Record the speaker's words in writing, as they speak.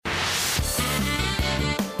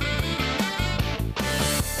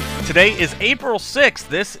Today is April 6th.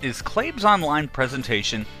 This is Claibs' online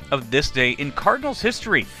presentation of this day in Cardinals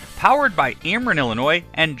history, powered by Ameren, Illinois,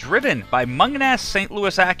 and driven by Mungenast St.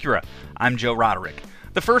 Louis Acura. I'm Joe Roderick.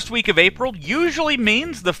 The first week of April usually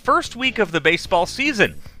means the first week of the baseball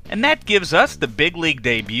season, and that gives us the big league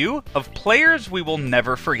debut of players we will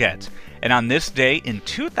never forget. And on this day in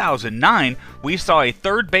 2009, we saw a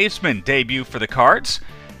third baseman debut for the Cards,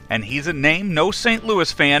 and he's a name no St. Louis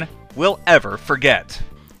fan will ever forget.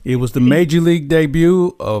 It was the major league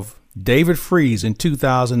debut of David Freese in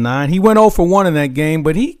 2009. He went 0 for 1 in that game,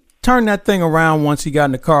 but he turned that thing around once he got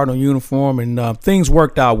in the Cardinal uniform, and things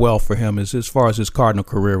worked out well for him as far as his Cardinal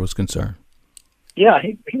career was concerned. Yeah,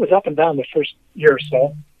 he was up and down the first year or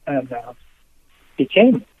so, and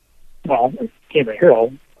became a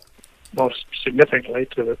hero, most significantly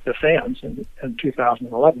to the fans in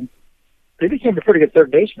 2011. He became a pretty good third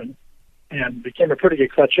baseman and became a pretty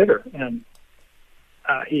good clutch hitter, and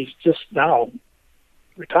he's just now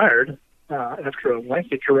retired after a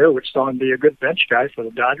lengthy career, which saw him be a good bench guy for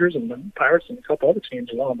the Dodgers and the Pirates and a couple other teams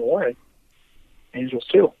along the way. Angels,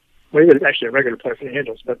 too. Well, he was actually a regular player for the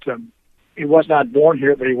Angels, but he was not born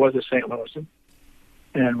here, but he was a St. Louisan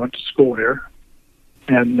and went to school here.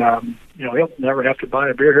 And, he'll never have to buy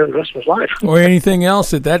a beer here the rest of his life. Or anything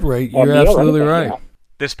else at that rate. You're absolutely right. Yeah.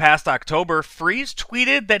 This past October, Freese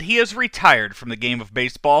tweeted that he has retired from the game of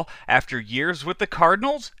baseball after years with the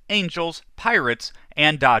Cardinals, Angels, Pirates,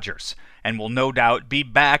 and Dodgers, and will no doubt be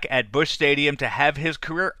back at Busch Stadium to have his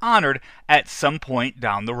career honored at some point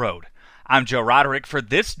down the road. I'm Joe Roderick for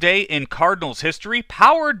This Day in Cardinals History,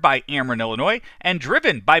 powered by Ameren, Illinois, and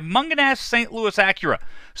driven by Mungenast St. Louis Acura.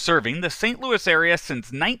 Serving the St. Louis area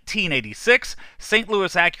since 1986, St.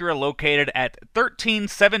 Louis Acura, located at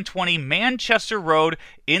 13720 Manchester Road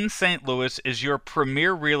in St. Louis, is your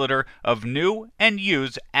premier realtor of new and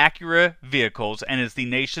used Acura vehicles and is the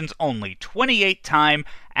nation's only 28-time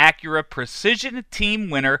Acura Precision Team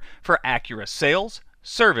winner for Acura sales,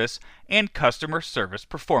 service, and customer service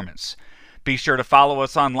performance. Be sure to follow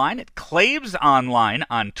us online at Claibs Online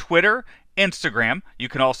on Twitter, Instagram. You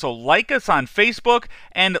can also like us on Facebook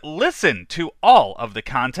and listen to all of the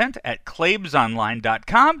content at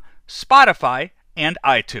claibsonline.com, Spotify, and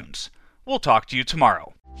iTunes. We'll talk to you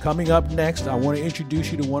tomorrow. Coming up next, I want to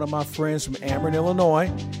introduce you to one of my friends from Ameren,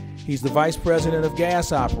 Illinois. He's the Vice President of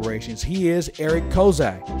Gas Operations. He is Eric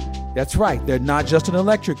Kozak. That's right, they're not just an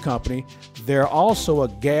electric company, they're also a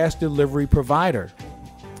gas delivery provider.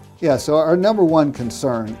 Yeah, so our number one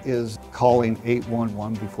concern is calling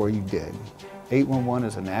 811 before you dig. 811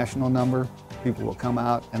 is a national number. People will come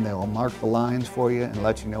out and they will mark the lines for you and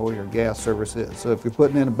let you know where your gas service is. So if you're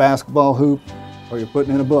putting in a basketball hoop or you're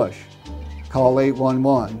putting in a bush, call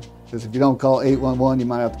 811. Because if you don't call 811, you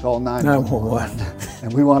might have to call 911.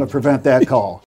 And we want to prevent that call.